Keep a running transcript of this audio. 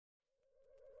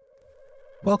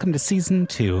Welcome to Season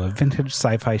 2 of Vintage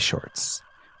Sci-Fi Shorts,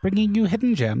 bringing you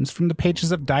hidden gems from the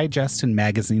pages of digest and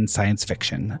magazine science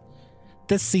fiction.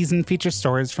 This season features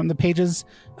stories from the pages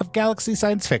of Galaxy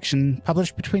Science Fiction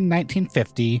published between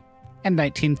 1950 and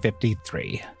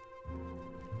 1953.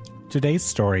 Today's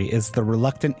story is The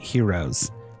Reluctant Heroes,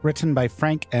 written by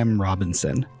Frank M.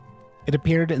 Robinson. It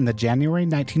appeared in the January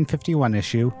 1951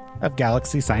 issue of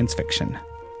Galaxy Science Fiction.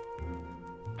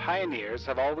 Pioneers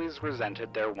have always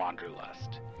resented their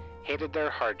wanderlust, hated their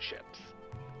hardships.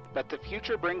 But the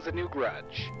future brings a new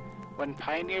grudge, when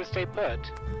pioneers stay put,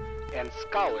 and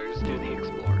scholars do the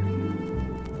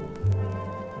exploring.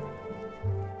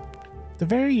 The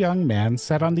very young man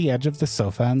sat on the edge of the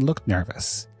sofa and looked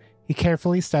nervous. He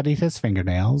carefully studied his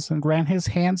fingernails and ran his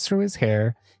hands through his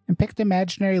hair and picked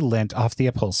imaginary lint off the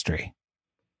upholstery.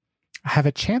 "I have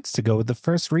a chance to go with the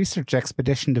first research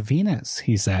expedition to Venus,"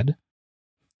 he said.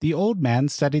 The old man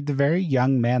studied the very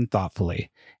young man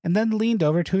thoughtfully, and then leaned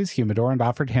over to his humidor and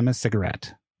offered him a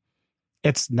cigarette.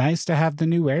 "It's nice to have the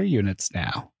new air units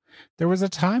now. There was a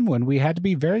time when we had to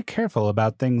be very careful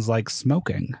about things like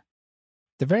smoking."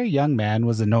 The very young man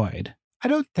was annoyed. "I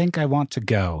don't think I want to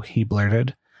go," he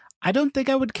blurted. "I don't think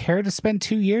I would care to spend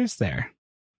 2 years there."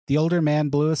 The older man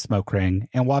blew a smoke ring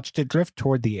and watched it drift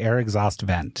toward the air exhaust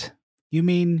vent. "You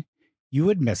mean you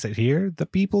would miss it here, the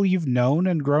people you've known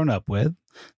and grown up with,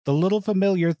 the little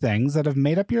familiar things that have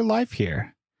made up your life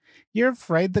here. You're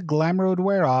afraid the glamour would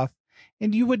wear off,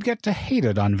 and you would get to hate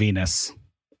it on Venus."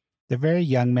 The very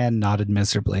young man nodded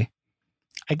miserably.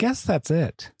 "I guess that's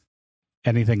it."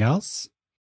 "Anything else?"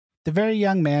 The very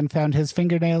young man found his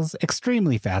fingernails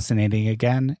extremely fascinating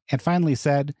again, and finally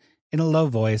said, in a low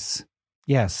voice,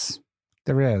 "Yes,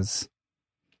 there is."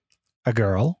 "A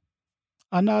girl?"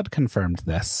 A nod confirmed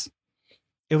this.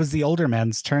 It was the older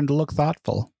man's turn to look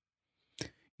thoughtful.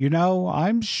 "You know,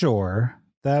 I'm sure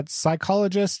that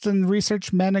psychologists and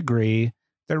research men agree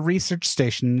that research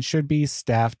stations should be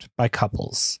staffed by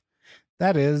couples.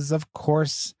 That is, of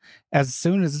course, as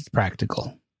soon as it's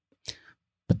practical."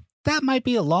 "But that might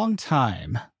be a long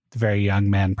time," the very young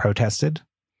man protested.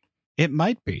 "It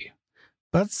might be,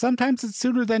 but sometimes it's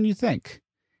sooner than you think.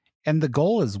 And the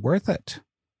goal is worth it."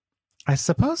 "I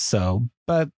suppose so,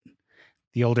 but..."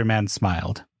 The older man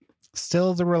smiled.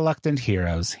 "Still the reluctant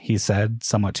heroes," he said,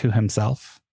 somewhat to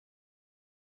himself.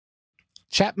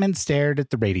 Chapman stared at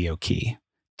the radio key.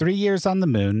 3 years on the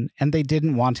moon, and they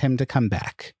didn't want him to come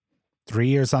back. 3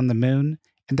 years on the moon,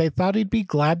 and they thought he'd be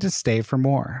glad to stay for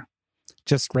more.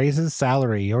 Just raise his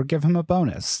salary or give him a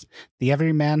bonus. The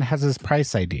everyman has his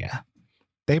price idea.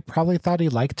 They probably thought he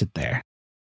liked it there.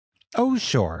 Oh,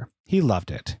 sure, he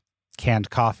loved it.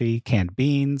 Canned coffee, canned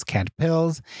beans, canned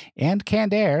pills, and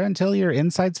canned air until your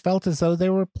insides felt as though they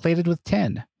were plated with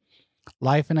tin.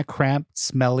 Life in a cramped,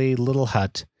 smelly little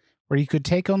hut where you could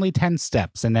take only 10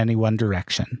 steps in any one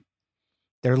direction.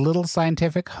 Their little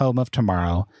scientific home of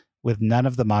tomorrow with none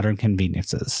of the modern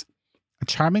conveniences. A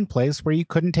charming place where you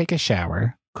couldn't take a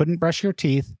shower, couldn't brush your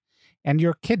teeth, and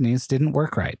your kidneys didn't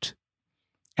work right.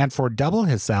 And for double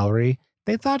his salary,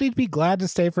 they thought he'd be glad to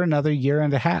stay for another year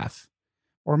and a half.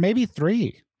 Or maybe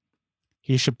 3.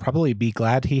 He should probably be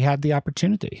glad he had the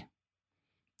opportunity.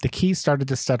 The key started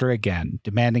to stutter again,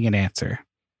 demanding an answer.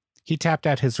 He tapped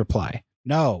out his reply.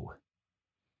 "No."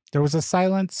 There was a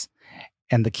silence,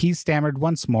 and the key stammered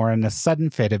once more in a sudden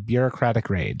fit of bureaucratic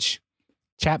rage.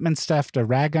 Chapman stuffed a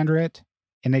rag under it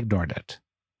and ignored it.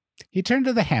 He turned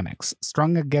to the hammocks,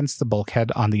 strung against the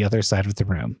bulkhead on the other side of the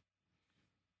room.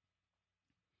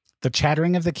 The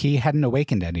chattering of the key hadn't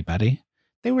awakened anybody.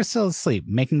 They were still asleep,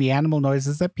 making the animal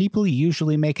noises that people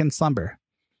usually make in slumber.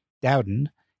 Dowden,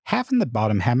 half in the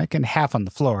bottom hammock and half on the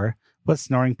floor, was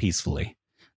snoring peacefully.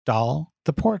 Doll,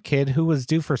 the poor kid who was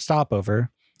due for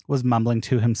stopover, was mumbling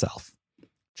to himself.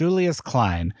 Julius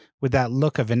Klein, with that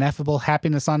look of ineffable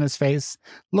happiness on his face,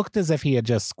 looked as if he had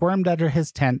just squirmed under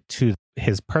his tent to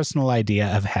his personal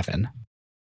idea of heaven.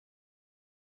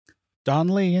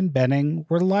 Donnelly and Benning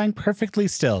were lying perfectly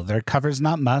still, their covers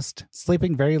not mussed,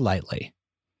 sleeping very lightly.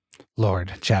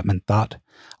 "Lord," Chapman thought,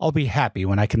 "I'll be happy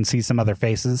when I can see some other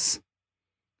faces."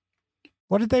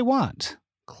 What did they want?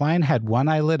 Klein had one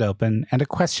eyelid open and a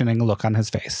questioning look on his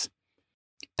face.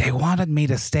 "They wanted me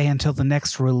to stay until the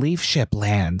next relief ship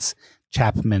lands,"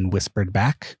 Chapman whispered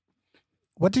back.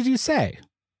 "What did you say?"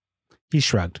 He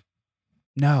shrugged.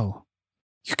 "No."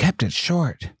 "You kept it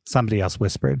short," somebody else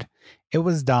whispered. It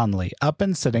was Donnelly, up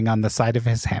and sitting on the side of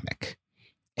his hammock.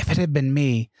 "If it had been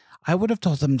me, I would have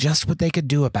told them just what they could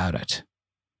do about it."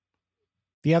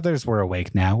 The others were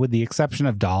awake now, with the exception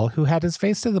of Doll, who had his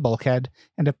face to the bulkhead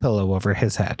and a pillow over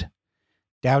his head.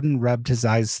 Dowden rubbed his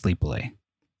eyes sleepily.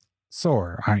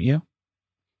 "Sore, aren't you?"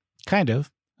 Kind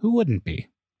of. Who wouldn't be?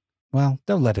 Well,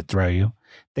 don't let it throw you.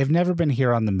 They've never been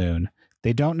here on the moon.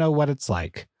 They don't know what it's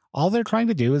like. All they're trying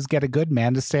to do is get a good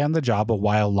man to stay on the job a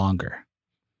while longer.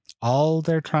 All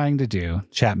they're trying to do,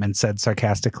 Chapman said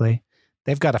sarcastically.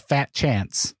 They've got a fat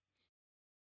chance.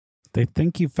 They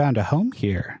think you've found a home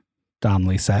here,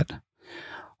 Donnelly said.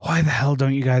 Why the hell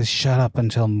don't you guys shut up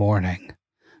until morning?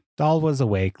 Dahl was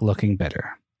awake, looking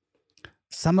bitter.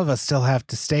 Some of us still have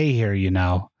to stay here, you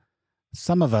know.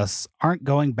 Some of us aren't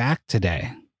going back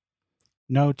today.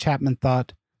 No, Chapman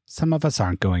thought. Some of us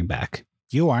aren't going back.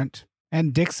 You aren't.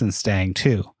 And Dixon's staying,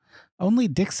 too. Only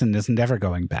Dixon isn't ever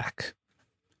going back.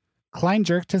 Klein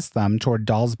jerked his thumb toward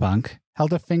Dahl's bunk,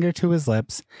 held a finger to his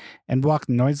lips, and walked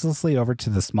noiselessly over to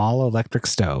the small electric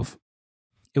stove.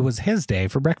 It was his day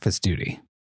for breakfast duty.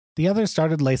 The others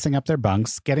started lacing up their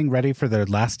bunks, getting ready for their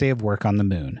last day of work on the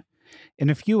moon. In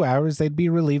a few hours, they'd be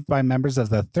relieved by members of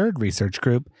the third research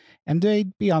group, and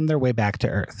they'd be on their way back to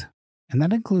Earth. And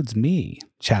that includes me,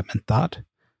 Chapman thought.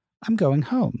 I'm going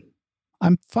home.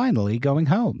 I'm finally going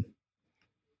home.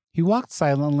 He walked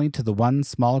silently to the one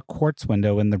small quartz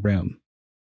window in the room.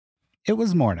 It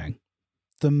was morning.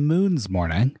 The moon's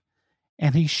morning.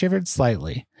 And he shivered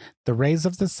slightly. The rays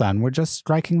of the sun were just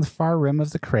striking the far rim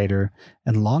of the crater,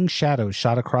 and long shadows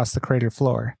shot across the crater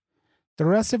floor. The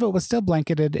rest of it was still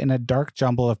blanketed in a dark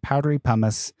jumble of powdery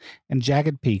pumice and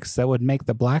jagged peaks that would make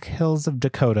the black hills of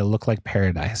Dakota look like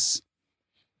paradise.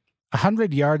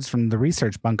 100 yards from the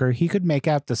research bunker, he could make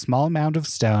out the small mound of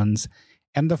stones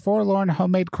and the forlorn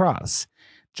homemade cross,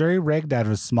 jury-rigged out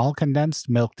of small condensed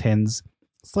milk tins,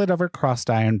 slid over crossed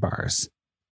iron bars.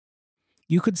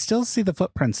 You could still see the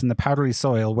footprints in the powdery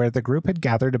soil where the group had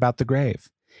gathered about the grave.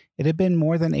 It had been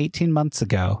more than 18 months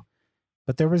ago,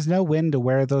 but there was no wind to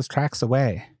wear those tracks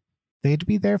away. They'd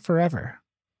be there forever.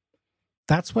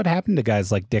 That's what happened to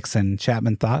guys like Dixon,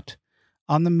 Chapman thought.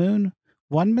 On the moon,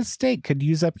 one mistake could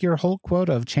use up your whole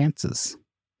quota of chances.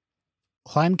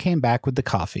 Klein came back with the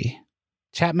coffee.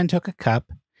 Chapman took a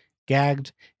cup,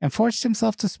 gagged, and forced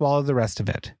himself to swallow the rest of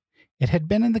it. It had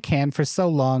been in the can for so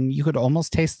long you could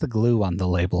almost taste the glue on the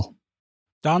label.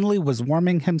 Donnelly was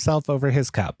warming himself over his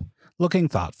cup, looking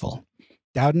thoughtful.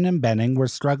 Dowden and Benning were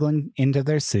struggling into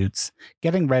their suits,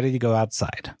 getting ready to go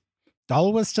outside.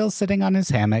 Dahl was still sitting on his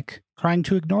hammock, trying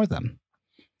to ignore them.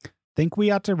 Think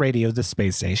we ought to radio the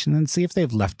space station and see if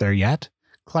they've left there yet?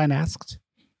 Klein asked.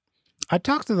 I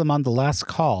talked to them on the last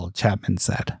call, Chapman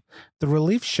said. The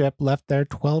relief ship left there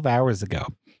 12 hours ago.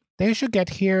 They should get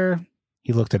here,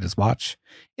 he looked at his watch,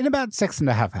 in about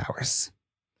 6.5 hours.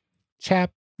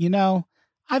 Chap, you know,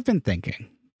 I've been thinking,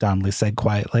 Donnelly said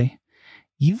quietly.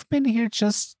 You've been here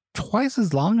just twice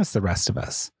as long as the rest of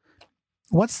us.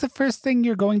 What's the first thing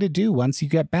you're going to do once you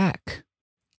get back?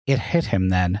 It hit him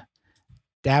then.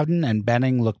 Dowden and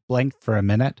Benning looked blank for a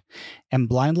minute and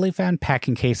blindly found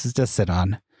packing cases to sit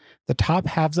on. The top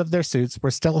halves of their suits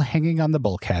were still hanging on the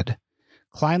bulkhead.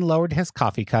 Klein lowered his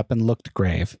coffee cup and looked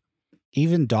grave.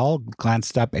 Even Dahl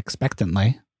glanced up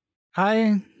expectantly.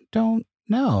 I don't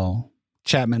know,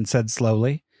 Chapman said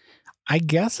slowly. I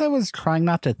guess I was trying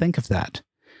not to think of that.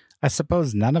 I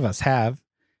suppose none of us have.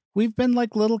 We've been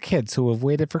like little kids who have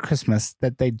waited for Christmas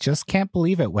that they just can't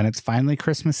believe it when it's finally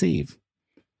Christmas Eve.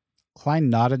 Klein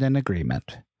nodded in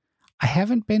agreement. I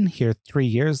haven't been here 3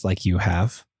 years like you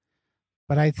have,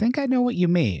 but I think I know what you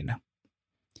mean.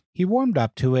 He warmed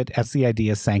up to it as the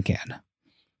idea sank in.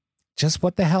 Just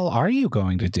what the hell are you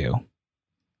going to do?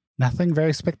 Nothing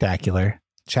very spectacular,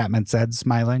 Chapman said,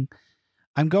 smiling.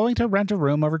 I'm going to rent a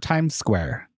room over Times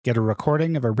Square, get a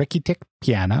recording of a rickety-tick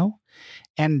piano,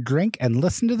 and drink and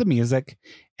listen to the music,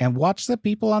 and watch the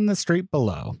people on the street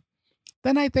below.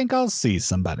 Then I think I'll see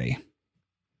somebody.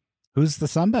 Who's the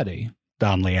somebody?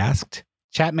 Donnelly asked.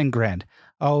 Chapman grinned.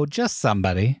 Oh, just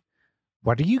somebody.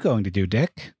 What are you going to do,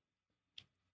 Dick?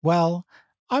 Well,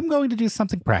 I'm going to do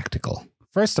something practical.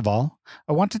 First of all,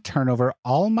 I want to turn over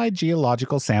all my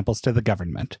geological samples to the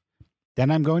government. Then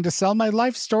I'm going to sell my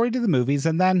life story to the movies,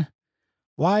 and then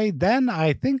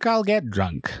I think I'll get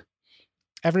drunk.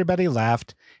 Everybody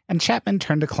laughed, and Chapman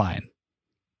turned to Klein.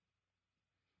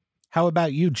 How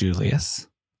about you, Julius?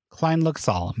 Klein looked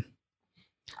solemn.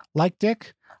 Like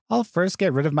Dick, I'll first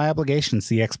get rid of my obligations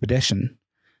to the expedition.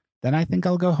 Then I think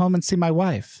I'll go home and see my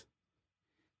wife.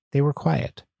 They were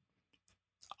quiet.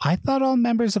 I thought all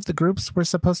members of the groups were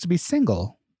supposed to be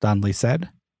single, Donnelly said.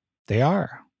 They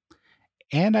are.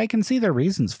 And I can see their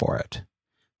reasons for it.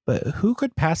 But who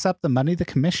could pass up the money the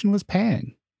commission was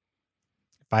paying?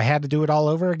 If I had to do it all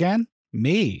over again,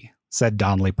 me, said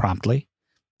Donnelly promptly.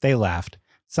 They laughed.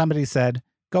 Somebody said,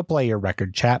 Go play your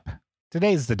record, chap.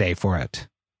 Today's the day for it.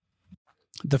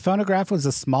 The phonograph was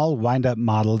a small wind-up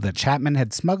model that Chapman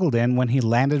had smuggled in when he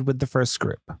landed with the first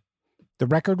group. The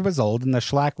record was old and the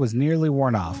shellac was nearly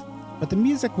worn off, but the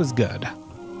music was good.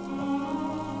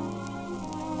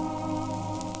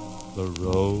 The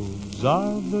roads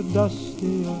are the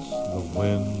dustiest, the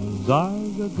winds are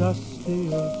the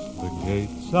gustiest, the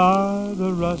gates are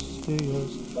the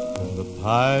rustiest, and the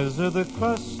pies are the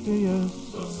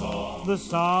crustiest, the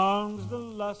songs the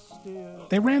lustiest.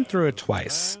 They ran through it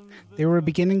twice. They were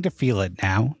beginning to feel it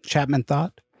now, Chapman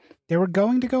thought. They were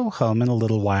going to go home in a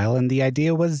little while, and the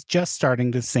idea was just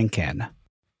starting to sink in.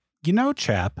 You know,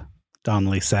 Chap,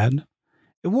 Donnelly said,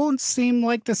 it won't seem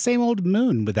like the same old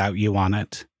moon without you on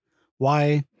it.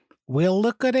 Why, we'll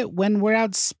look at it when we're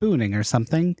out spooning or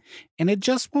something, and it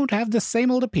just won't have the same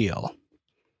old appeal.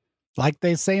 Like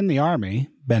they say in the Army,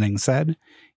 Benning said,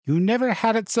 you never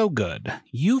had it so good.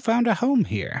 You found a home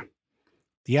here.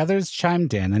 The others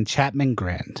chimed in, and Chapman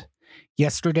grinned.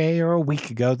 Yesterday or a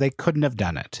week ago, they couldn't have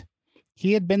done it.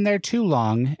 He had been there too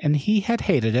long, and he had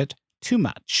hated it too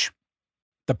much.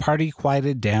 The party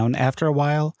quieted down after a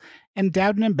while, and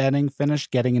Dowden and Benning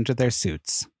finished getting into their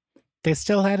suits. They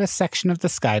still had a section of the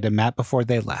sky to map before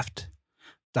they left.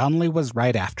 Donnelly was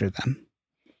right after them.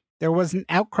 There was an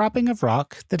outcropping of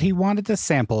rock that he wanted a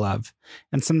sample of,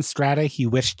 and some strata he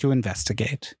wished to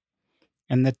investigate.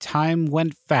 And the time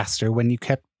went faster when you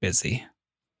kept busy.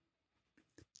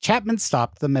 Chapman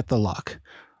stopped them at the lock.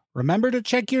 Remember to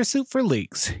check your suit for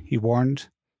leaks, he warned,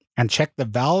 and check the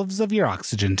valves of your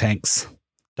oxygen tanks.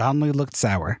 Donnelly looked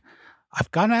sour. I've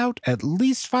gone out at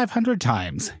least 500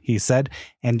 times, he said,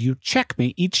 and you check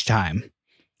me each time.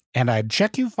 And I'd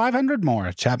check you 500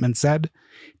 more, Chapman said.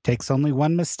 Takes only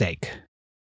one mistake.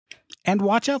 And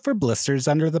watch out for blisters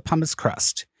under the pumice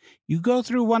crust. You go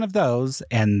through one of those,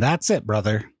 and that's it,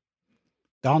 brother.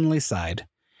 Donnelly sighed.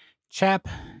 Chap,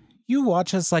 you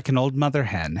watch us like an old mother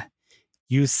hen.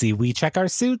 You see we check our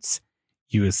suits.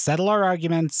 You settle our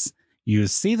arguments. You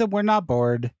see that we're not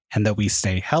bored, and that we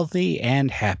stay healthy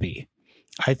and happy.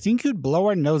 I think you'd blow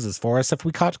our noses for us if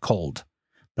we caught cold.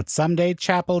 But someday,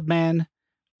 Chap, old man,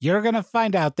 you're going to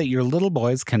find out that your little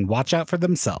boys can watch out for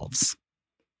themselves.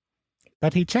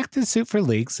 But he checked his suit for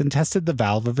leaks and tested the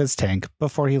valve of his tank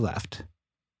before he left.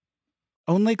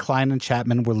 Only Klein and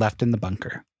Chapman were left in the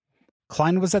bunker.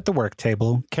 Klein was at the work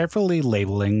table, carefully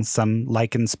labeling some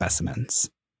lichen specimens.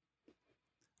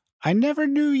 I never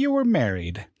knew you were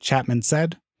married, Chapman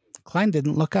said. Klein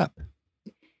didn't look up.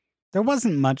 There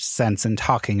wasn't much sense in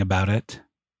talking about it.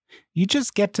 You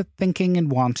just get to thinking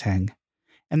and wanting,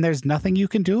 and there's nothing you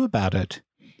can do about it.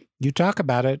 You talk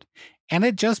about it, and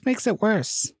it just makes it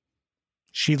worse.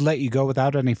 She'd let you go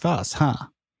without any fuss, huh?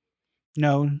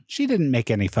 No, she didn't make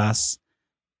any fuss.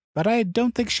 But I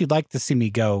don't think she'd like to see me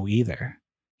go, either.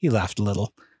 He laughed a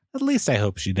little. At least I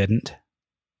hope she didn't.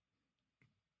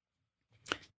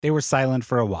 They were silent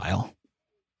for a while.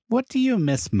 What do you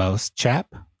miss most,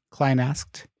 Chap? Klein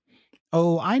asked.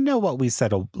 Oh, I know what we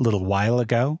said a little while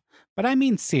ago, but I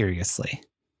mean seriously.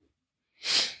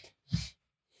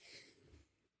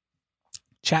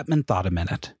 Chapman thought a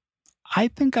minute. I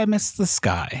think I miss the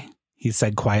sky, he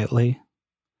said quietly.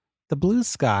 The blue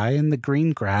sky and the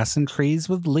green grass and trees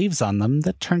with leaves on them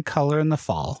that turn color in the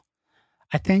fall.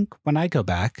 I think, when I go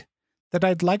back, that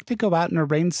I'd like to go out in a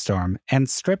rainstorm and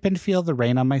strip and feel the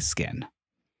rain on my skin.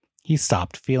 He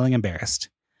stopped, feeling embarrassed.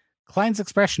 Klein's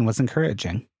expression was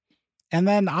encouraging. And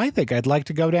then I think I'd like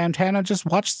to go downtown and just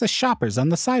watch the shoppers on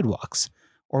the sidewalks,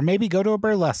 or maybe go to a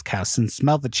burlesque house and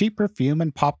smell the cheap perfume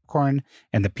and popcorn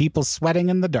and the people sweating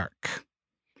in the dark.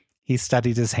 He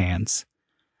studied his hands.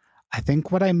 I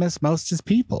think what I miss most is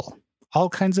people. All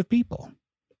kinds of people.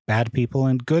 Bad people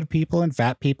and good people and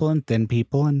fat people and thin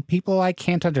people and people I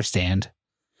can't understand.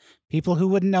 People who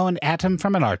wouldn't know an atom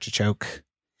from an artichoke.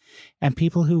 And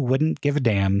people who wouldn't give a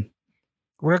damn.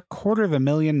 We're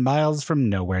 250,000 miles from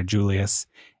nowhere, Julius.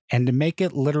 And to make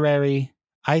it literary,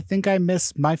 I think I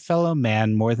miss my fellow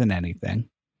man more than anything.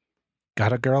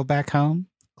 Got a girl back home?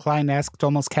 Klein asked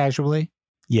almost casually.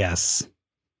 Yes.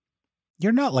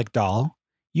 You're not like Doll.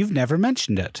 You've never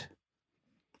mentioned it.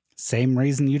 Same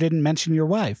reason you didn't mention your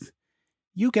wife.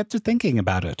 You get to thinking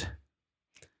about it.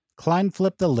 Klein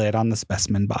flipped the lid on the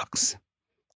specimen box.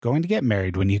 Going to get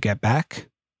married when you get back?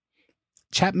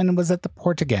 Chapman was at the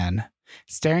port again,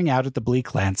 staring out at the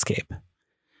bleak landscape.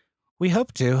 We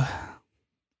hope to.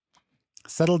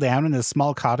 Settle down in a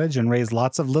small cottage and raise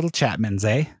lots of little Chapmans,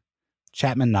 eh?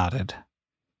 Chapman nodded.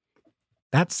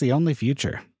 That's the only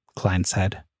future, Klein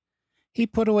said. He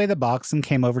put away the box and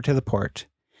came over to the port.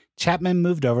 Chapman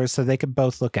moved over so they could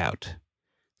both look out.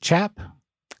 Chap,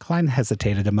 Klein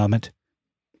hesitated a moment.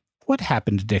 What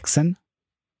happened to Dixon?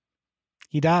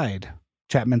 He died,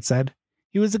 Chapman said.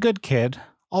 He was a good kid,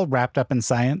 all wrapped up in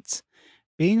science.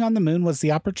 Being on the moon was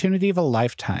the opportunity of a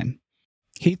lifetime.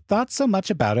 He thought so much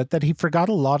about it that he forgot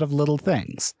a lot of little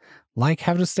things, like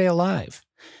how to stay alive.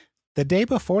 The day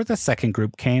before the second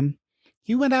group came,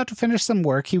 he went out to finish some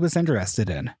work he was interested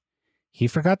in. He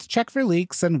forgot to check for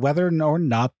leaks and whether or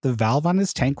not the valve on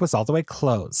his tank was all the way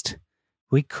closed.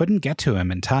 We couldn't get to him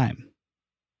in time.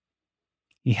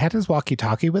 He had his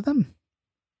walkie-talkie with him?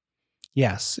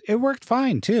 Yes, it worked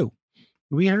fine, too.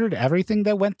 We heard everything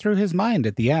that went through his mind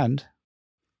at the end.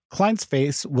 Klein's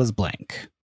face was blank.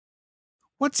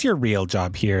 What's your real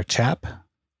job here, chap?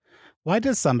 Why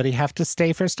does somebody have to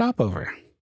stay for stopover?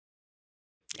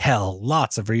 Hell,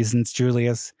 lots of reasons,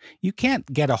 Julius. You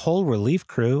can't get a whole relief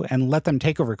crew and let them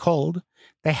take over cold.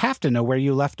 They have to know where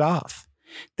you left off.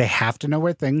 They have to know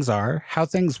where things are, how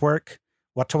things work,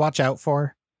 what to watch out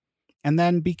for. And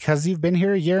then, because you've been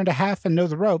here a year and a half and know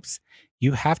the ropes,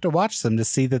 you have to watch them to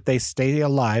see that they stay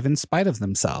alive in spite of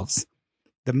themselves.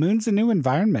 The moon's a new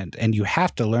environment, and you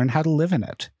have to learn how to live in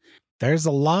it. There's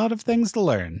a lot of things to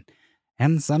learn,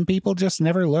 and some people just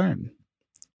never learn.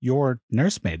 You're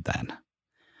nursemaid, then.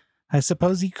 I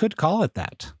suppose you could call it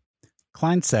that.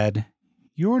 Klein said,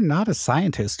 You're not a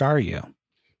scientist, are you?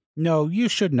 No, you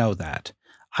should know that.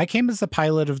 I came as the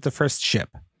pilot of the first ship.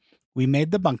 We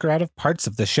made the bunker out of parts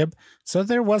of the ship, so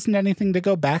there wasn't anything to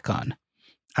go back on.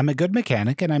 I'm a good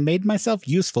mechanic, and I made myself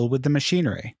useful with the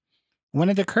machinery. When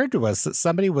it occurred to us that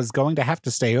somebody was going to have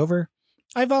to stay over,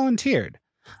 I volunteered.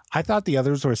 I thought the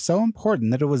others were so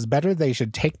important that it was better they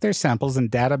should take their samples and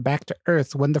data back to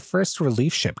Earth when the first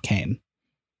relief ship came.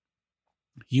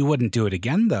 You wouldn't do it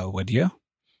again, though, would you?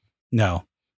 No,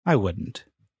 I wouldn't.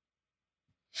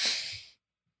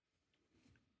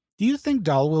 Do you think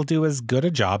Dahl will do as good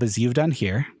a job as you've done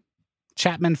here?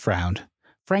 Chapman frowned.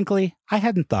 Frankly, I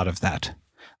hadn't thought of that.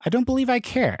 I don't believe I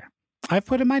care. I've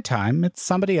put in my time. It's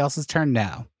somebody else's turn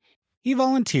now. He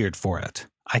volunteered for it.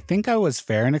 I think I was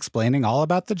fair in explaining all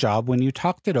about the job when you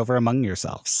talked it over among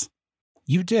yourselves.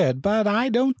 You did, but I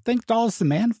don't think Dahl's the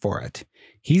man for it.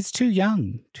 He's too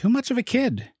young, too much of a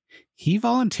kid. He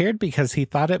volunteered because he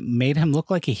thought it made him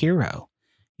look like a hero.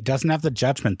 He doesn't have the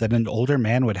judgment that an older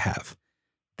man would have,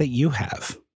 that you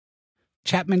have.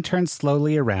 Chapman turned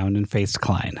slowly around and faced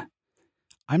Klein.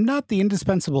 I'm not the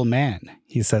indispensable man,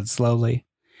 he said slowly.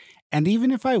 And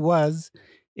even if I was,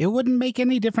 it wouldn't make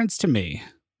any difference to me.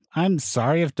 I'm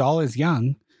sorry if Dahl is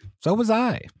young. So was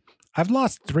I. I've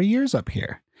lost 3 years up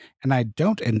here, and I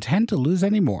don't intend to lose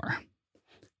any more.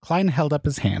 Klein held up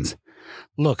his hands.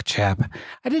 Look, chap,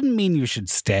 I didn't mean you should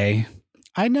stay.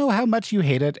 I know how much you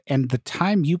hate it and the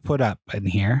time you put up in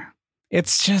here.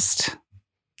 It's just...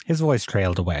 His voice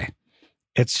trailed away.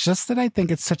 It's just that I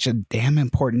think it's such a damn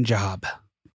important job.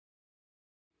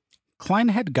 Klein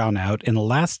had gone out in a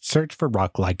last search for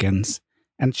rock lichens,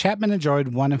 and Chapman enjoyed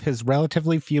one of his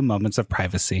relatively few moments of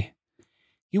privacy.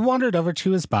 He wandered over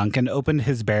to his bunk and opened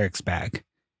his barracks bag.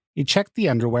 He checked the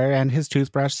underwear and his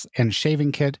toothbrush and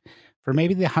shaving kit for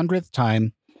maybe the 100th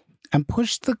time and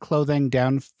pushed the clothing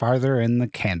down farther in the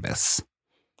canvas.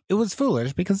 It was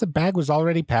foolish because the bag was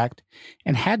already packed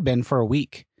and had been for a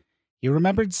week. He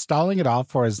remembered stalling it off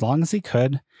for as long as he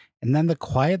could, and then the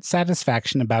quiet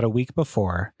satisfaction about a week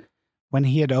before, when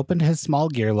he had opened his small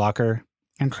gear locker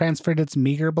and transferred its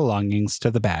meager belongings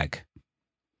to the bag.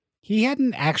 He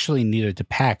hadn't actually needed to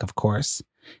pack, of course.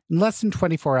 In less than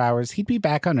 24 hours, he'd be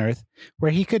back on Earth,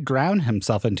 where he could drown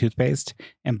himself in toothpaste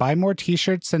and buy more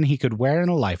t-shirts than he could wear in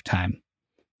a lifetime.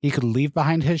 He could leave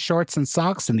behind his shorts and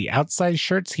socks and the outside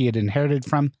shirts he had inherited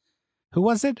from, who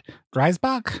was it?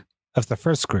 Dreisbach? Of the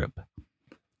first group.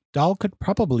 Dahl could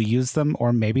probably use them,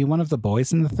 or maybe one of the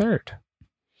boys in the third.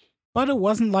 But it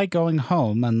wasn't like going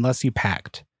home unless you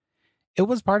packed. It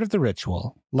was part of the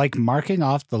ritual, like marking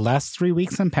off the last 3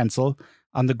 weeks in pencil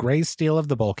on the gray steel of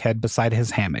the bulkhead beside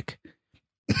his hammock.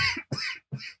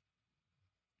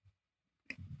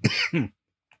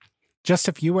 Just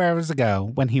a few hours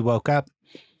ago, when he woke up,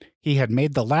 he had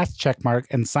made the last checkmark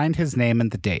and signed his name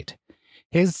and the date.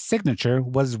 His signature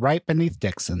was right beneath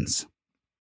Dixon's.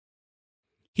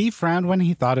 He frowned when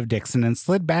he thought of Dixon and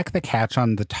slid back the catch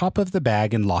on the top of the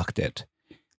bag and locked it.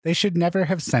 They should never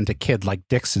have sent a kid like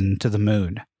Dixon to the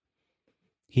moon.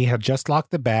 He had just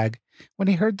locked the bag when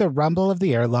he heard the rumble of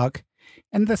the airlock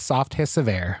and the soft hiss of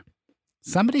air.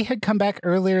 Somebody had come back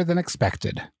earlier than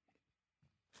expected.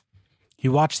 He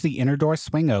watched the inner door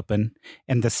swing open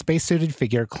and the spacesuited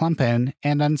figure clump in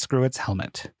and unscrew its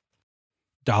helmet.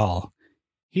 Dahl.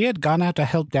 He had gone out to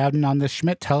help Dowden on the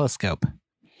Schmidt telescope.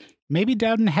 Maybe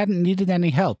Dowden hadn't needed any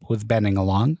help with Benning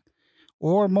along,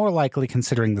 or more likely,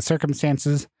 considering the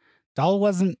circumstances, Dahl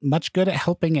wasn't much good at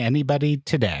helping anybody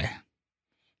today.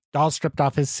 Dahl stripped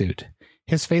off his suit.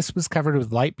 His face was covered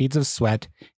with light beads of sweat,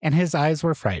 and his eyes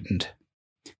were frightened.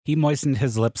 He moistened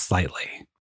his lips slightly.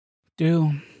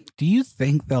 Do you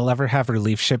think they'll ever have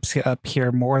relief ships up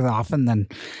here more often than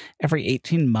every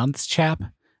 18 months, chap?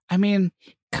 I mean,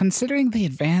 considering the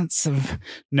advance of...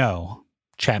 No,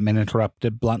 Chapman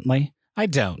interrupted bluntly. I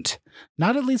don't.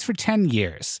 Not at least for 10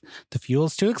 years. The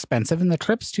fuel's too expensive and the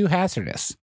trip's too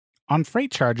hazardous. On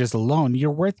freight charges alone, you're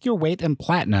worth your weight in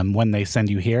platinum when they send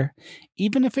you here.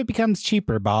 Even if it becomes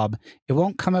cheaper, Bob, it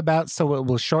won't come about so it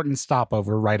will shorten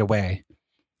stopover right away.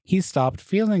 He stopped,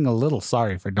 feeling a little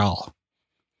sorry for Dahl.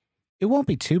 It won't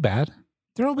be too bad.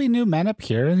 There'll be new men up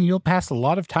here, and you'll pass a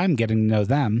lot of time getting to know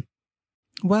them.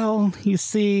 Well, you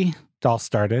see, Dahl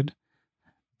started.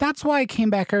 That's why I came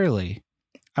back early.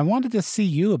 I wanted to see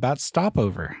you about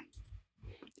stopover.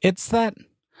 It's that...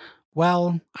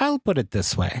 Well, I'll put it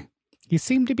this way. He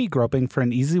seemed to be groping for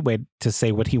an easy way to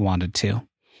say what he wanted to.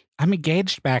 I'm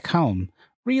engaged back home.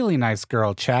 Really nice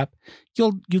girl, chap.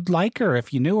 You'd like her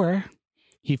if you knew her.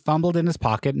 He fumbled in his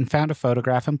pocket and found a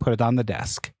photograph and put it on the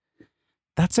desk.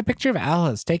 That's a picture of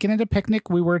Alice taken at a picnic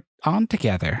we were on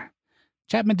together.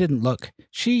 Chapman didn't look.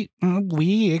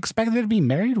 We expected to be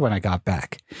married when I got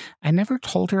back. I never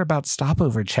told her about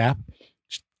stopover, chap.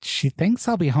 She thinks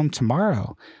I'll be home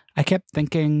tomorrow. I kept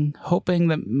thinking, hoping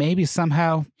that maybe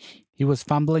somehow... He was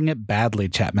fumbling it badly,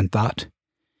 Chapman thought.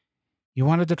 You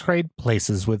wanted to trade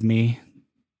places with me,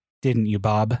 didn't you,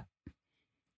 Bob?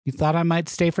 You thought I might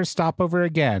stay for stopover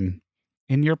again,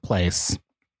 in your place.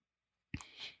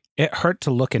 It hurt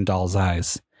to look in Dahl's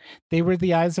eyes. They were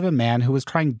the eyes of a man who was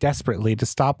trying desperately to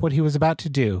stop what he was about to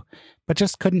do, but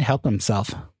just couldn't help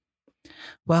himself.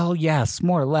 Well, yes,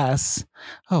 more or less.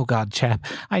 Oh, God, chap,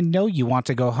 I know you want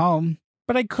to go home.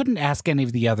 But I couldn't ask any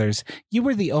of the others. You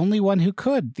were the only one who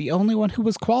could, the only one who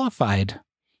was qualified.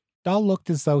 Dahl looked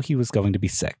as though he was going to be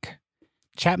sick.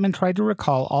 Chapman tried to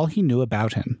recall all he knew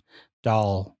about him.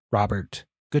 Dahl, Robert,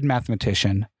 good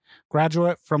mathematician,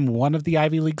 graduate from one of the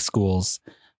Ivy League schools.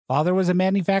 Father was a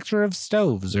manufacturer of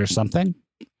stoves or something.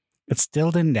 It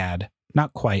still didn't add.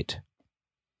 Not quite.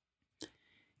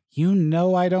 You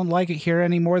know I don't like it here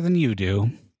any more than you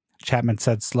do, Chapman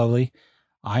said slowly.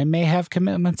 I may have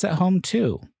commitments at home,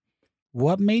 too.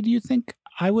 What made you think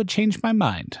I would change my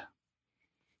mind?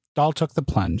 Dahl took the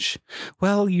plunge.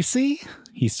 Well, you see,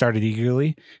 he started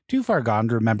eagerly, too far gone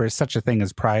to remember such a thing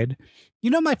as pride. You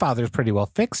know my father's pretty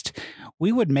well fixed.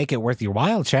 We would make it worth your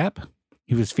while, chap.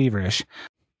 He was feverish.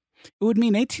 It would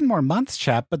mean 18 more months,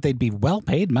 chap, but they'd be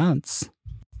well-paid months.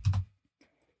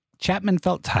 Chapman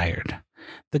felt tired.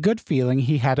 The good feeling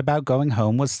he had about going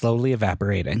home was slowly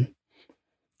evaporating.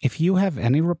 If you have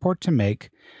any report to make,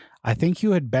 I think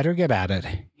you had better get at it,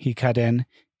 he cut in,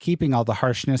 keeping all the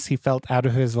harshness he felt out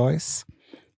of his voice.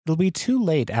 It'll be too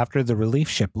late after the relief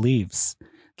ship leaves.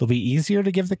 It'll be easier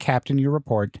to give the captain your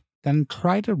report than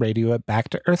try to radio it back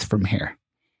to Earth from here.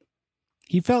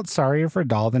 He felt sorrier for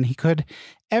Dahl than he could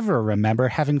ever remember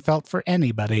having felt for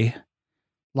anybody.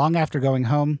 Long after going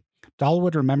home, Dahl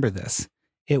would remember this.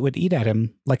 It would eat at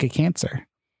him like a cancer.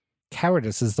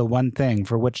 Cowardice is the one thing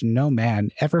for which no man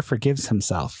ever forgives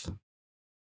himself.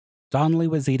 Donnelly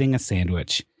was eating a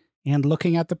sandwich and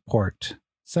looking at the port,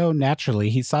 so naturally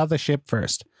he saw the ship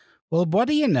first. Well, what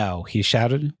do you know? He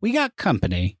shouted. We got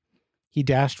company. He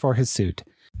dashed for his suit.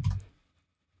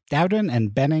 Dowden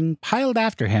and Benning piled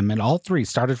after him, and all three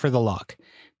started for the lock.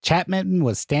 Chapman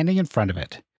was standing in front of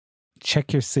it.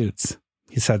 Check your suits,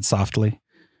 he said softly.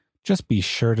 Just be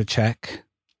sure to check.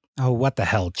 Oh, what the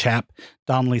hell, chap,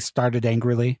 Donnelly started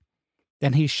angrily.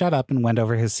 Then he shut up and went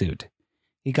over his suit.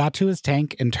 He got to his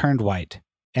tank and turned white.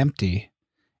 Empty.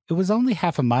 It was only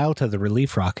half a mile to the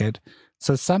relief rocket,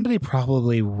 so somebody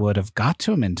probably would have got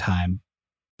to him in time.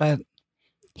 But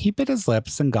he bit his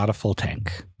lips and got a full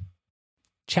tank.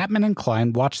 Chapman and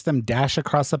Klein watched them dash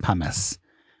across the pumice,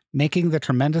 making the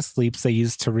tremendous leaps they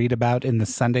used to read about in the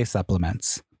Sunday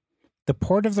supplements. The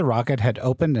port of the rocket had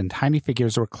opened and tiny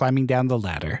figures were climbing down the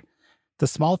ladder. The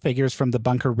small figures from the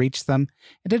bunker reached them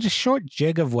and did a short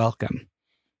jig of welcome.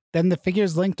 Then the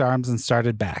figures linked arms and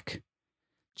started back.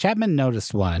 Chapman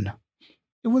noticed one.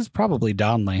 It was probably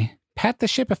Donnelly. Pat the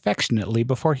ship affectionately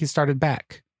before he started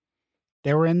back.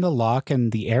 They were in the lock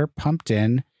and the air pumped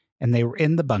in, and they were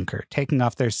in the bunker, taking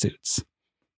off their suits.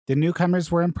 The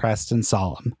newcomers were impressed and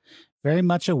solemn, very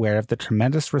much aware of the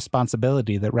tremendous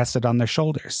responsibility that rested on their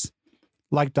shoulders.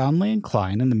 Like Donnelly and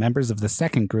Klein and the members of the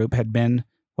second group had been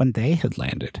when they had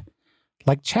landed.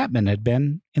 Like Chapman had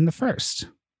been in the first.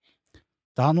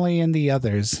 Donnelly and the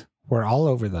others were all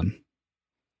over them.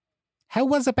 How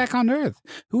was it back on Earth?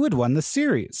 Who had won the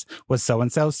series? Was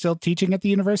so-and-so still teaching at the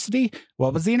university?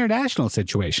 What was the international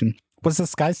situation? Was the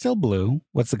sky still blue?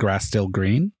 Was the grass still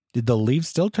green? Did the leaves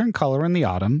still turn color in the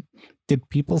autumn? Did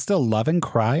people still love and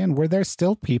cry? And were there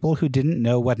still people who didn't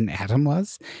know what an atom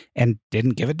was and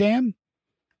didn't give a damn?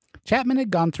 Chapman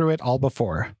had gone through it all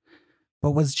before.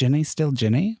 But was Ginny still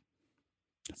Ginny?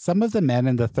 Some of the men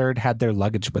in the third had their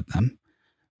luggage with them.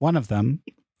 One of them,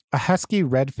 a husky,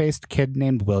 red-faced kid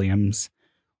named Williams,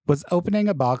 was opening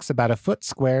a box about a foot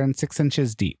square and 6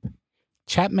 inches deep.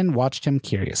 Chapman watched him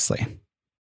curiously.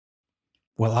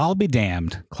 Well, I'll be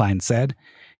damned, Klein said.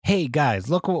 Hey, guys,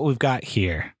 look what we've got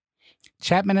here.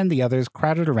 Chapman and the others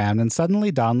crowded around, and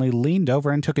suddenly Donnelly leaned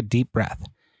over and took a deep breath.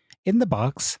 In the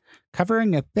box,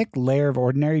 covering a thick layer of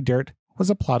ordinary dirt, was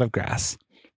a plot of grass.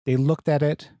 They looked at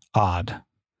it, awed.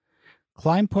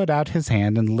 Klein put out his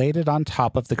hand and laid it on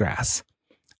top of the grass.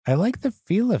 I like the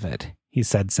feel of it, he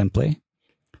said simply.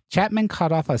 Chapman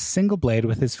cut off a single blade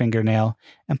with his fingernail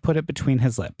and put it between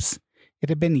his lips. It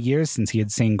had been years since he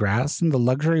had seen grass, and the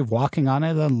luxury of walking on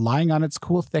it and lying on its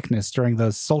cool thickness during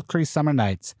those sultry summer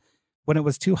nights when it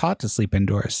was too hot to sleep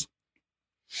indoors.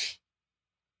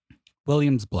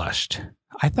 Williams blushed.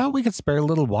 I thought we could spare a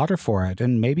little water for it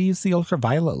and maybe use the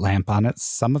ultraviolet lamp on it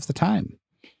some of the time.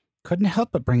 Couldn't help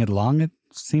but bring it along. It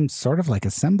seemed sort of like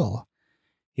a symbol.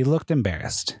 He looked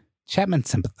embarrassed. Chapman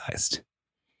sympathized.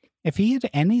 If he had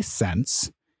any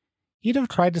sense, he'd have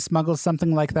tried to smuggle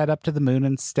something like that up to the moon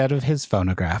instead of his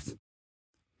phonograph.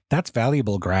 That's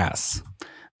valuable grass,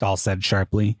 Dahl said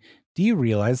sharply. Do you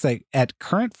realize that at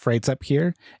current freights up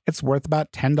here, it's worth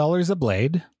about $10 a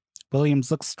blade?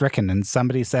 Williams looked stricken, and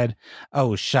somebody said,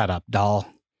 Oh, shut up, Dahl.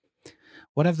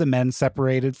 One of the men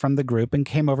separated from the group and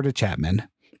came over to Chapman.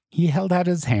 He held out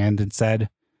his hand and said,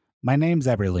 My name's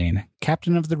Eberline,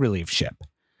 captain of the relief ship.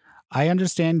 I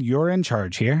understand you're in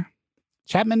charge here.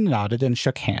 Chapman nodded and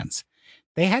shook hands.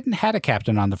 They hadn't had a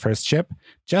captain on the first ship,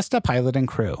 just a pilot and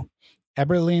crew.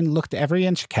 Eberline looked every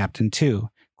inch a captain, too.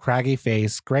 Craggy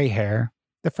face, gray hair,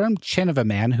 the firm chin of a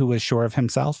man who was sure of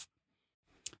himself.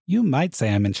 You might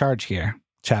say I'm in charge here,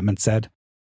 Chapman said.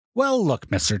 Well, look,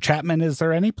 Mr. Chapman, is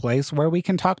there any place where we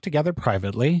can talk together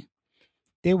privately?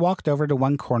 They walked over to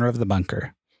one corner of the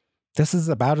bunker. This is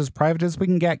about as private as we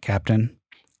can get, Captain,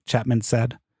 Chapman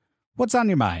said. What's on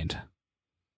your mind?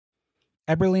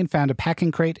 Eberline found a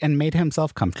packing crate and made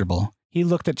himself comfortable. He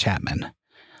looked at Chapman.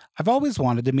 I've always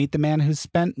wanted to meet the man who's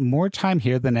spent more time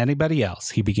here than anybody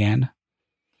else, he began.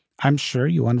 I'm sure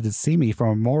you wanted to see me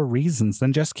for more reasons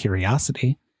than just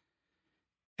curiosity.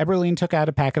 Eberline took out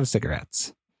a pack of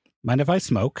cigarettes. Mind if I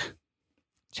smoke?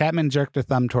 Chapman jerked a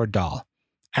thumb toward Dahl.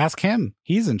 Ask him.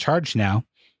 He's in charge now.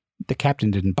 The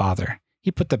captain didn't bother.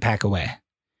 He put the pack away.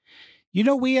 You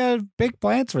know, we have big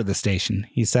plans for the station,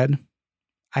 he said.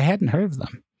 I hadn't heard of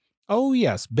them. Oh,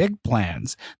 yes, big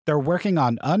plans. They're working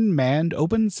on unmanned,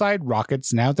 open-side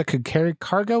rockets now that could carry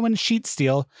cargo and sheet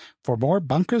steel for more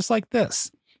bunkers like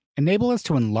this. Enable us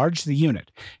to enlarge the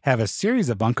unit, have a series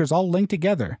of bunkers all linked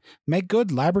together, make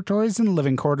good laboratories and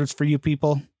living quarters for you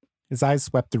people. His eyes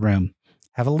swept the room.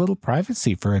 Have a little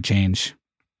privacy for a change.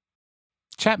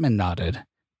 Chapman nodded.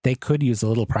 They could use a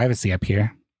little privacy up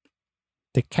here.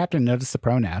 The captain noticed the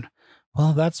pronoun.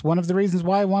 Well, that's one of the reasons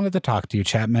why I wanted to talk to you,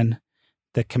 Chapman.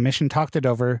 The commission talked it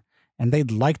over, and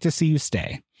they'd like to see you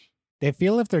stay. They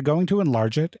feel if they're going to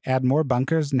enlarge it, add more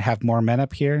bunkers, and have more men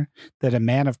up here, that a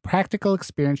man of practical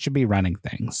experience should be running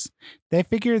things. They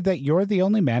figure that you're the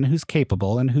only man who's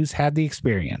capable and who's had the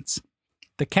experience.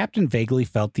 The captain vaguely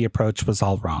felt the approach was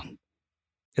all wrong.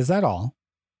 Is that all?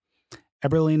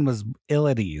 Eberline was ill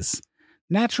at ease.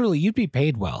 Naturally, you'd be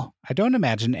paid well. I don't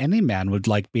imagine any man would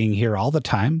like being here all the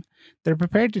time. They're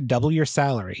prepared to double your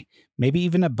salary, maybe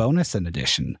even a bonus in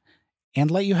addition, and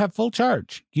let you have full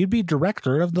charge. You'd be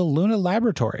director of the Luna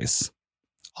Laboratories.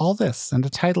 All this, and a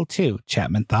title too,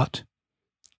 Chapman thought.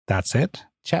 That's it?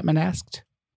 Chapman asked.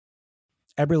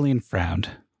 Eberline frowned.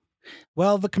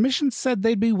 Well, the commission said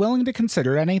they'd be willing to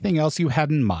consider anything else you had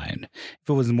in mind. If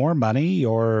it was more money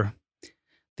or...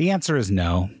 The answer is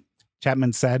no,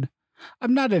 Chapman said.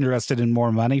 I'm not interested in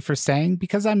more money for staying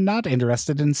because I'm not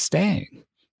interested in staying.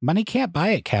 Money can't buy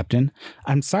it, Captain.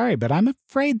 I'm sorry, but I'm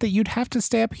afraid that you'd have to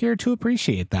stay up here to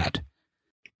appreciate that.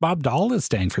 Bob Dahl is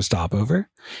staying for stopover.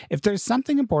 If there's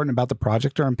something important about the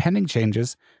project or impending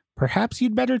changes, perhaps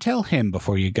you'd better tell him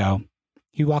before you go.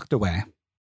 He walked away.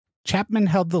 Chapman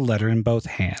held the letter in both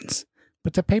hands,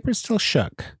 but the paper still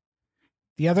shook.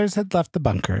 The others had left the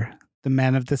bunker, the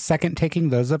men of the second taking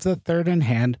those of the third in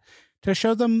hand to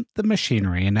show them the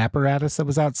machinery and apparatus that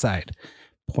was outside,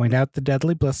 point out the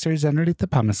deadly blisters underneath the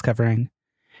pumice covering,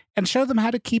 and show them how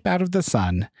to keep out of the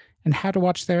sun and how to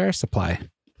watch their air supply.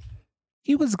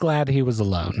 He was glad he was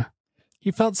alone.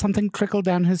 He felt something trickle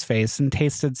down his face and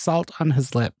tasted salt on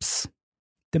his lips.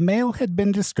 The mail had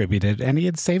been distributed, and he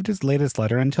had saved his latest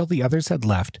letter until the others had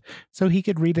left, so he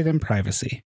could read it in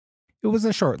privacy. It was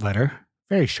a short letter,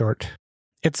 very short.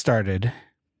 It started,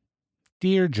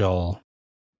 "Dear Joel,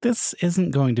 this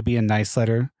isn't going to be a nice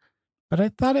letter, but I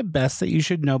thought it best that you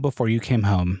should know before you came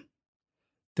home."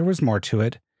 There was more to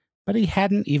it, but he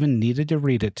hadn't even needed to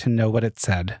read it to know what it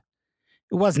said.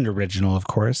 It wasn't original, of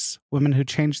course. Women who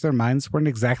changed their minds weren't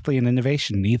exactly an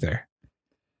innovation, either.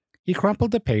 He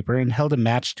crumpled the paper and held a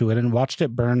match to it and watched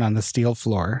it burn on the steel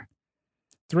floor.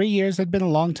 3 years had been a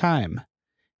long time.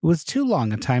 It was too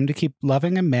long a time to keep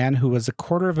loving a man who was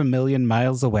 250,000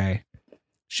 miles away.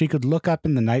 She could look up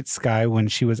in the night sky when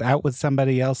she was out with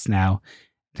somebody else now,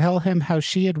 and tell him how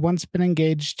she had once been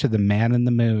engaged to the man in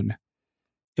the moon.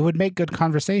 It would make good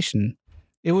conversation.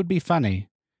 It would be funny.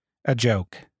 A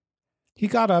joke. He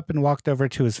got up and walked over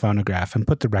to his phonograph and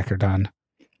put the record on.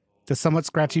 The somewhat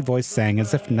scratchy voice sang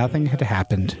as if nothing had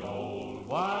happened. The old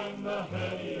wine the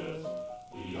headiest,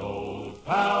 the old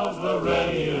pals the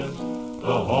readiest,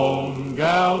 the home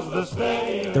gals the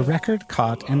steadiest. The record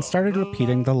caught and started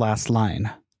repeating the last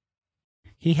line.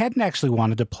 He hadn't actually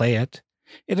wanted to play it.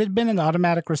 It had been an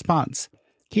automatic response.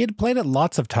 He had played it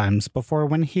lots of times before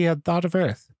when he had thought of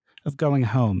Earth, of going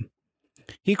home.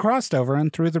 He crossed over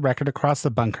and threw the record across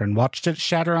the bunker and watched it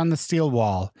shatter on the steel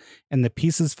wall and the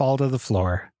pieces fall to the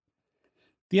floor.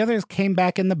 The others came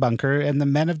back in the bunker, and the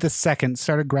men of the second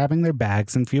started grabbing their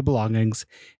bags and few belongings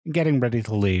and getting ready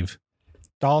to leave.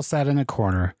 Dahl sat in a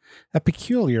corner, a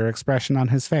peculiar expression on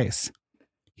his face.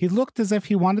 He looked as if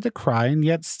he wanted to cry and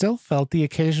yet still felt the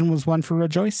occasion was one for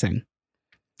rejoicing.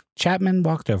 Chapman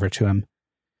walked over to him.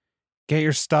 "Get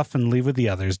your stuff and leave with the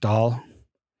others, Dahl."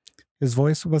 His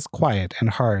voice was quiet and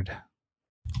hard.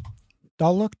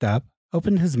 Dahl looked up,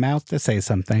 opened his mouth to say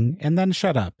something, and then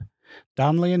shut up.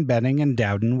 Donnelly and Benning and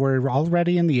Dowden were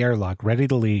already in the airlock, ready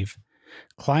to leave.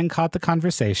 Klein caught the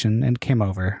conversation and came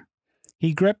over.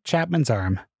 He gripped Chapman's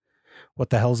arm.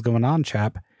 "What the hell's going on,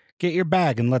 chap? Get your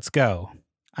bag and let's go.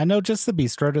 I know just the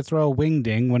bistro to throw a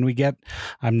wing-ding when we get—"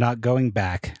 "I'm not going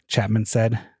back," Chapman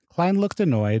said. Klein looked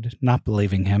annoyed, not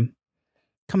believing him.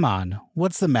 "Come on,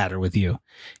 what's the matter with you?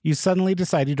 You suddenly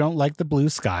decide you don't like the blue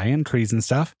sky and trees and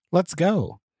stuff? Let's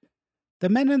go." The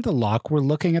men in the lock were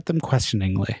looking at them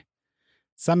questioningly.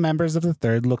 Some members of the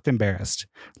third looked embarrassed,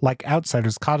 like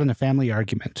outsiders caught in a family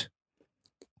argument.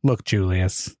 "Look,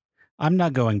 Julius, I'm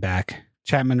not going back,"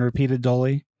 Chapman repeated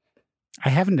dully. "I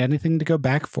haven't anything to go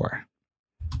back for."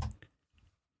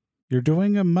 "You're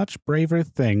doing a much braver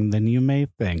thing than you may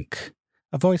think."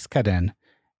 A voice cut in.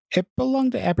 It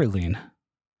belonged to Eberline.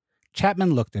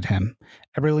 Chapman looked at him.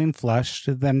 Eberline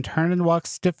flushed, then turned and walked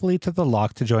stiffly to the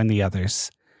lock to join the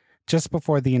others. Just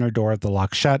before the inner door of the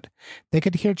lock shut, they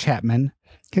could hear Chapman,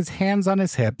 his hands on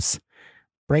his hips,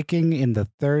 breaking in the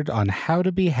third on how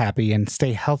to be happy and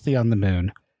stay healthy on the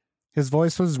moon. His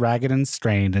voice was ragged and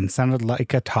strained and sounded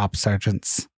like a top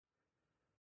sergeant's.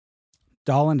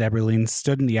 Dahl and Eberline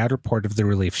stood in the outer port of the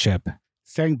relief ship,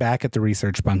 staring back at the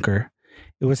research bunker.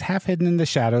 It was half hidden in the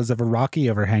shadows of a rocky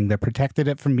overhang that protected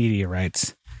it from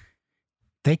meteorites.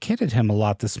 "They kidded him a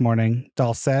lot this morning,"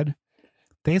 Dahl said.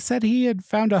 "They said he had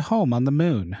found a home on the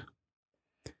moon.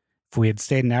 If we had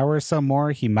stayed an hour or so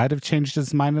more, he might have changed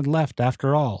his mind and left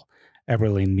after all,"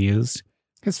 Eberline mused,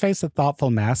 his face a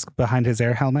thoughtful mask behind his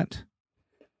air helmet.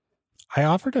 "I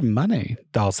offered him money,"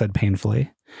 Dahl said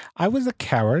painfully. "I was a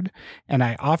coward, and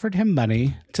I offered him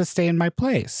money to stay in my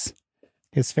place."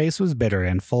 His face was bitter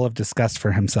and full of disgust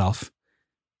for himself.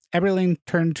 Eberline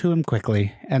turned to him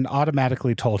quickly and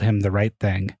automatically told him the right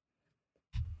thing.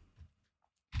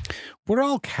 "We're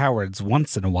all cowards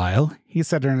once in a while," he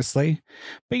said earnestly,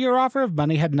 "but your offer of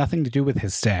money had nothing to do with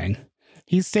his staying.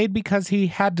 He stayed because he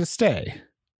had to stay,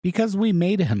 because we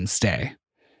made him stay."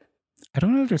 "I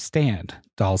don't understand,"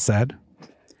 Dahl said.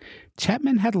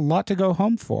 "Chapman had a lot to go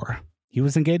home for. He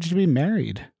was engaged to be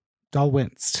married." Dahl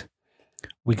winced.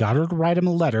 "We got her to write him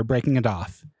a letter breaking it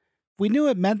off. We knew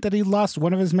it meant that he lost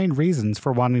one of his main reasons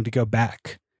for wanting to go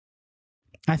back.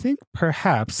 I think,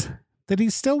 perhaps, that he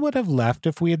still would have left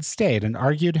if we had stayed and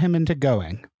argued him into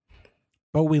going.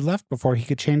 But we left before he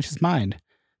could change his mind.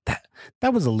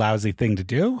 That was a lousy thing to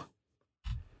do.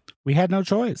 We had no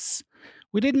choice.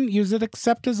 We didn't use it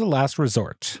except as a last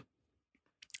resort.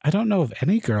 I don't know of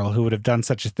any girl who would have done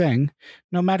such a thing,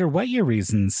 no matter what your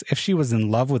reasons, if she was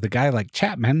in love with a guy like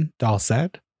Chapman," Dahl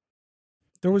said.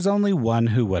 "There was only one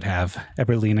who would have,"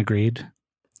 Eberline agreed.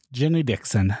 "Jenny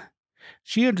Dixon.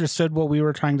 She understood what we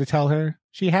were trying to tell her.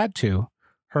 She had to.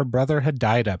 Her brother had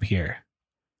died up here."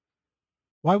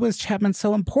 Why was Chapman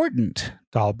so important?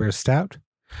 Dahl burst out.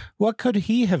 What could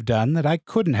he have done that I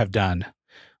couldn't have done?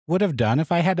 Would have done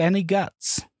if I had any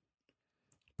guts?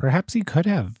 Perhaps he could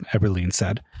have, Eberline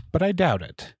said, but I doubt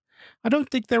it. I don't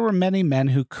think there were many men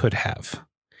who could have.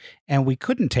 And we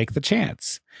couldn't take the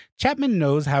chance. Chapman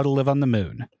knows how to live on the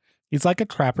moon. He's like a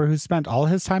trapper who spent all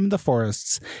his time in the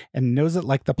forests and knows it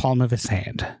like the palm of his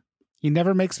hand. He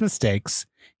never makes mistakes.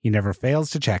 He never fails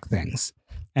to check things.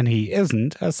 And he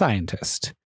isn't a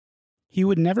scientist. He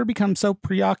would never become so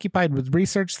preoccupied with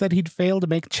research that he'd fail to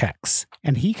make checks.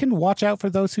 And he can watch out for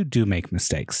those who do make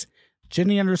mistakes.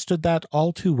 Ginny understood that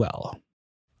all too well.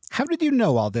 How did you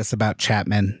know all this about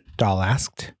Chapman? Dahl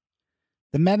asked.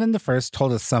 The men in the first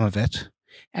told us some of it.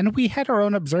 And we had our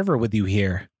own observer with you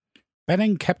here.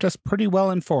 Benning kept us pretty well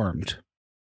informed.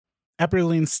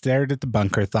 Eberline stared at the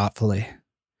bunker thoughtfully.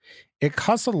 It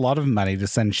costs a lot of money to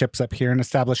send ships up here and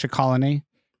establish a colony.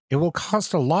 It will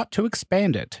cost a lot to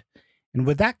expand it. And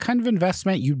with that kind of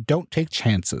investment, you don't take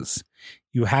chances.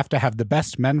 You have to have the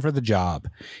best men for the job.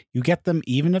 You get them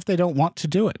even if they don't want to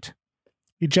do it.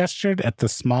 He gestured at the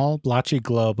small, blotchy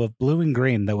globe of blue and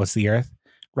green that was the Earth,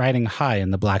 riding high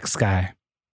in the black sky.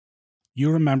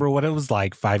 You remember what it was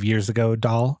like 5 years ago,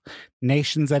 Dahl?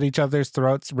 Nations at each other's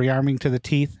throats, rearming to the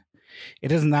teeth?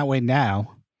 It isn't that way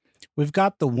now. We've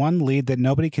got the one lead that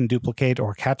nobody can duplicate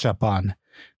or catch up on.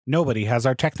 Nobody has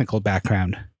our technical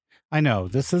background. I know,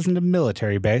 this isn't a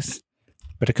military base,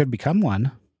 but it could become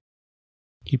one.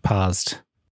 He paused.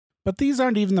 But these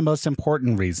aren't even the most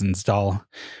important reasons, Dahl.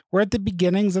 We're at the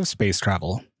beginnings of space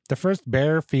travel, the first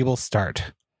bare, feeble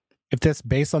start. If this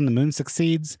base on the moon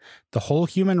succeeds, the whole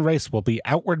human race will be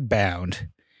outward bound.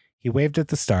 He waved at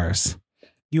the stars.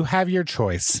 You have your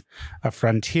choice, a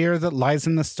frontier that lies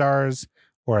in the stars,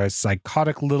 or a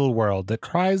psychotic little world that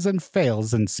tries and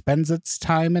fails and spends its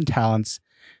time and talents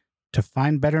to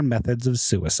find better methods of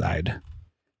suicide.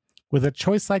 With a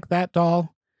choice like that,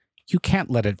 Dahl, you can't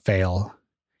let it fail,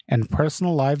 and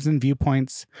personal lives and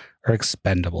viewpoints are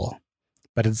expendable.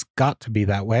 But it's got to be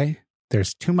that way.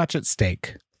 There's too much at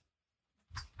stake.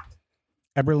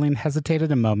 Eberline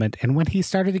hesitated a moment, and when he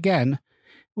started again,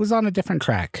 it was on a different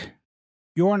track.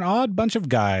 You're an odd bunch of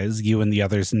guys, you and the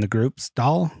others in the groups,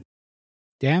 Dahl.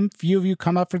 Damn few of you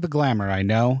come up for the glamour, I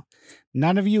know.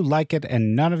 None of you like it,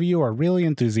 and none of you are really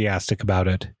enthusiastic about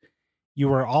it. You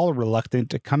were all reluctant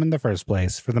to come in the first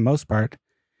place, for the most part.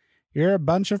 You're a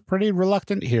bunch of pretty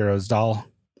reluctant heroes, Dahl.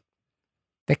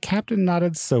 The captain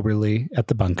nodded soberly at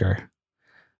the bunker.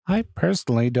 I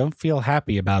personally don't feel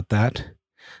happy about that.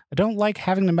 I don't like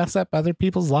having to mess up other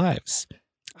people's lives.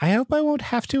 I hope I won't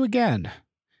have to again.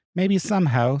 Maybe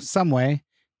somehow, some way,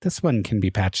 this one can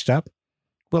be patched up.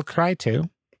 We'll try to.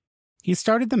 He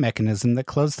started the mechanism that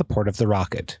closed the port of the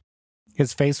rocket.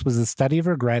 His face was a study of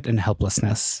regret and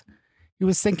helplessness. He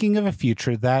was thinking of a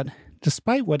future that,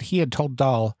 despite what he had told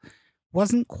Dahl,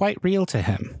 wasn't quite real to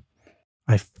him.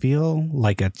 I feel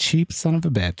like a cheap son of a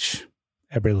bitch,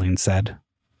 Eberline said.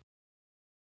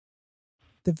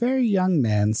 The very young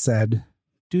man said,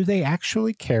 Do they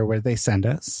actually care where they send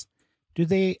us? Do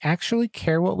they actually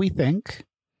care what we think?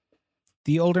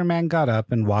 The older man got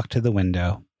up and walked to the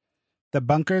window. The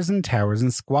bunkers and towers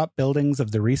and squat buildings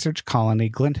of the research colony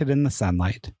glinted in the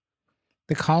sunlight.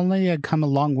 The colony had come a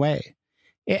long way.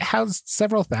 It housed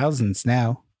several thousands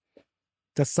now.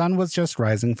 The sun was just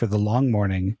rising for the long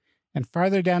morning, and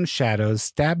farther down shadows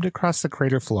stabbed across the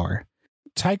crater floor.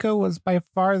 Tycho was by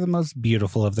far the most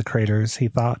beautiful of the craters, he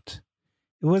thought.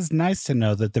 It was nice to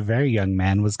know that the very young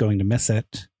man was going to miss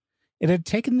it. It had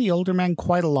taken the older man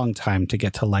quite a long time to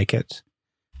get to like it.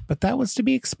 But that was to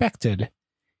be expected.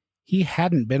 He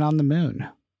hadn't been on the moon.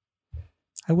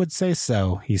 I would say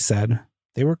so, he said.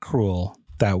 They were cruel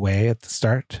that way at the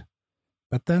start.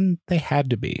 But then they had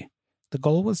to be. The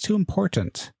goal was too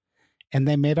important. And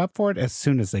they made up for it as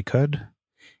soon as they could.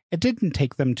 It didn't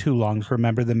take them too long to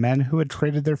remember the men who had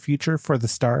traded their future for the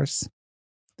stars.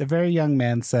 The very young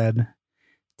man said,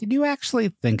 Did you actually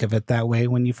think of it that way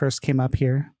when you first came up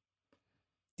here?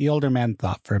 The older man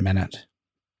thought for a minute.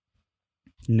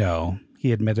 No,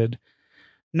 he admitted.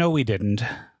 No, we didn't.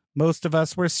 Most of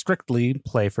us were strictly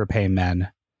play-for-pay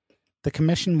men. The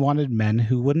commission wanted men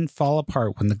who wouldn't fall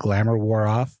apart when the glamour wore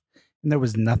off, and there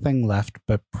was nothing left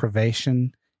but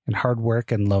privation and hard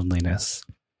work and loneliness.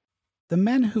 The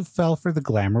men who fell for the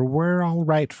glamour were all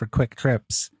right for quick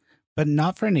trips, but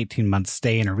not for an 18-month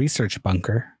stay in a research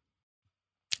bunker.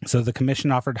 So the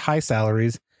commission offered high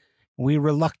salaries, and we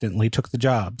reluctantly took the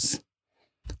jobs.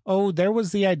 Oh, there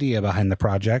was the idea behind the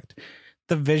project,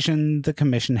 the vision the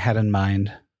commission had in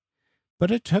mind.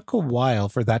 But it took a while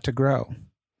for that to grow.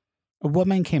 A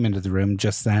woman came into the room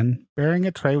just then, bearing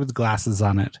a tray with glasses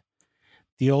on it.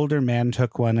 The older man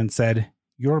took one and said,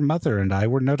 "Your mother and I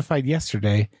were notified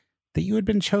yesterday that you had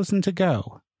been chosen to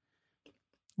go.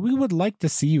 We would like to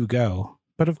see you go,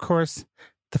 but of course,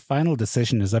 the final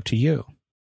decision is up to you."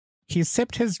 He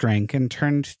sipped his drink and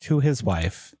turned to his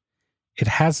wife. "It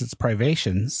has its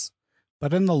privations,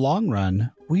 but in the long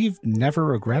run, we've never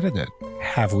regretted it,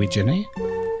 have we, Ginny?"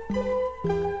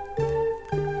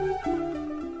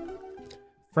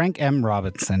 Frank M.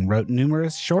 Robinson wrote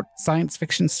numerous short science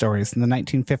fiction stories in the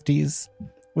 1950s,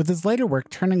 with his later work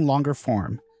turning longer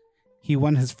form. He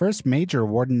won his first major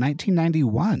award in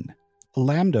 1991, a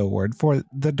Lambda Award for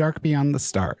The Dark Beyond the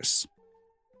Stars.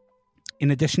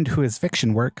 In addition to his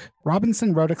fiction work,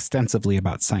 Robinson wrote extensively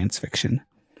about science fiction.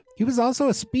 He was also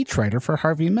a speechwriter for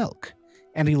Harvey Milk,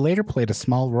 and he later played a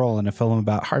small role in a film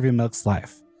about Harvey Milk's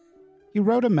life. He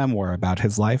wrote a memoir about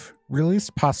his life,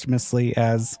 released posthumously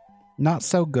as Not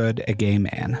So Good a Gay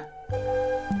Man.